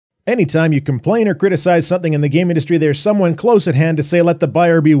Anytime you complain or criticize something in the game industry, there's someone close at hand to say, let the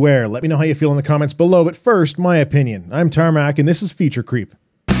buyer beware. Let me know how you feel in the comments below, but first, my opinion. I'm Tarmack, and this is Feature Creep.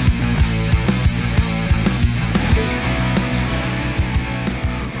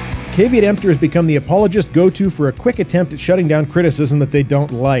 Caveat Emptor has become the apologist go-to for a quick attempt at shutting down criticism that they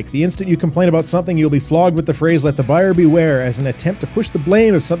don't like. The instant you complain about something, you'll be flogged with the phrase, let the buyer beware, as an attempt to push the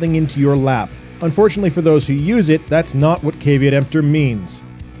blame of something into your lap. Unfortunately for those who use it, that's not what Caveat Emptor means.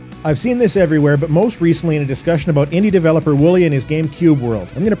 I've seen this everywhere, but most recently in a discussion about indie developer Wollay and his game Cubeworld.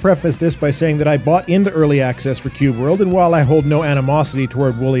 I'm going to preface this by saying that I bought into early access for Cubeworld, and while I hold no animosity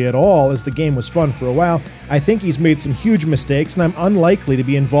toward Wollay at all, as the game was fun for a while, I think he's made some huge mistakes, and I'm unlikely to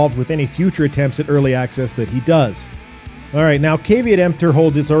be involved with any future attempts at early access that he does. Alright, now Caveat Emptor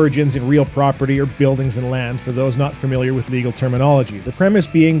holds its origins in real property or buildings and land for those not familiar with legal terminology. The premise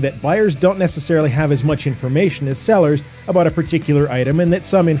being that buyers don't necessarily have as much information as sellers about a particular item, and that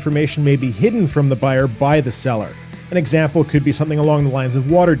some information may be hidden from the buyer by the seller. An example could be something along the lines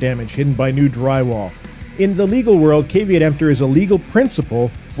of water damage hidden by new drywall. In the legal world, Caveat Emptor is a legal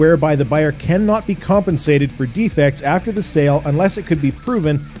principle whereby the buyer cannot be compensated for defects after the sale unless it could be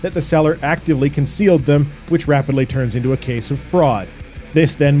proven that the seller actively concealed them, which rapidly turns into a case of fraud.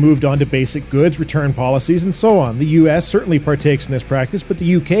 This then moved on to basic goods, return policies, and so on. The US certainly partakes in this practice, but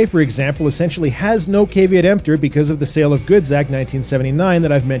the UK, for example, essentially has no Caveat Emptor because of the Sale of Goods Act 1979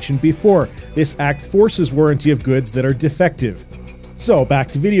 that I've mentioned before. This act forces warranty of goods that are defective. So, back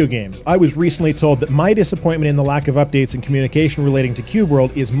to video games. I was recently told that my disappointment in the lack of updates and communication relating to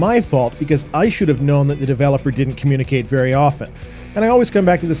Cubeworld is my fault because I should have known that the developer didn't communicate very often. And I always come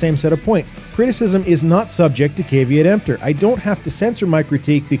back to the same set of points. Criticism is not subject to Caveat Emptor. I don't have to censor my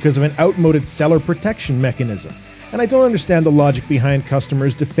critique because of an outmoded seller protection mechanism. And I don't understand the logic behind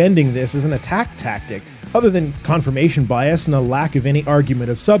customers defending this as an attack tactic, other than confirmation bias and a lack of any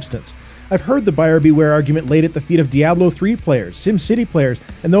argument of substance. I've heard the buyer beware argument laid at the feet of Diablo 3 players, SimCity players,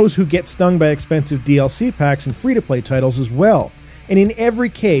 and those who get stung by expensive DLC packs and free-to-play titles as well. And in every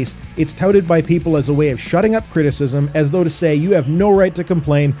case, it's touted by people as a way of shutting up criticism, as though to say you have no right to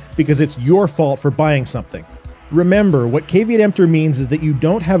complain because it's your fault for buying something. Remember, what Caveat Emptor means is that you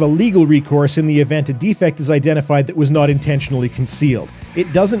don't have a legal recourse in the event a defect is identified that was not intentionally concealed.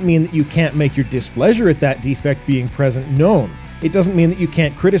 It doesn't mean that you can't make your displeasure at that defect being present known. It doesn't mean that you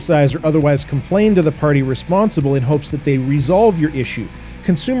can't criticize or otherwise complain to the party responsible in hopes that they resolve your issue.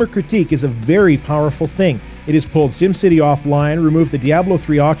 Consumer critique is a very powerful thing. It has pulled SimCity offline, removed the Diablo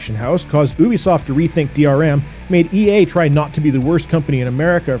 3 auction house, caused Ubisoft to rethink DRM, made EA try not to be the worst company in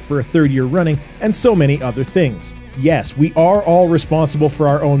America for a third year running, and so many other things. Yes, we are all responsible for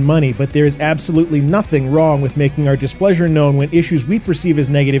our own money, but there is absolutely nothing wrong with making our displeasure known when issues we perceive as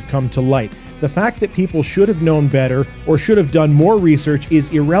negative come to light. The fact that people should have known better or should have done more research is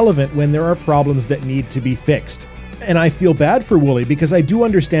irrelevant when there are problems that need to be fixed. And I feel bad for Wollay because I do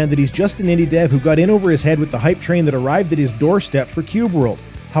understand that he's just an indie dev who got in over his head with the hype train that arrived at his doorstep for Cubeworld.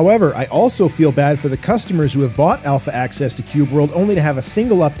 However, I also feel bad for the customers who have bought alpha access to Cubeworld only to have a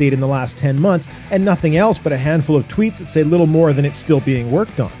single update in the last 10 months and nothing else but a handful of tweets that say little more than it's still being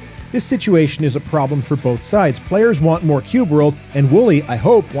worked on. This situation is a problem for both sides. Players want more Cubeworld, and Wollay, I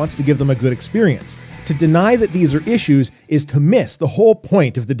hope, wants to give them a good experience. To deny that these are issues is to miss the whole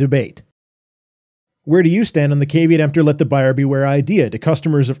point of the debate. Where do you stand on the Caveat Emptor let the buyer beware idea? Do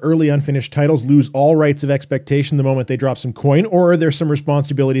customers of early unfinished titles lose all rights of expectation the moment they drop some coin, or are there some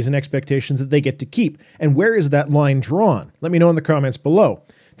responsibilities and expectations that they get to keep? And where is that line drawn? Let me know in the comments below.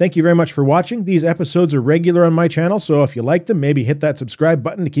 Thank you very much for watching. These episodes are regular on my channel, so if you like them, maybe hit that subscribe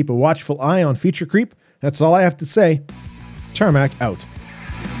button to keep a watchful eye on Feature Creep. That's all I have to say. Tarmack out.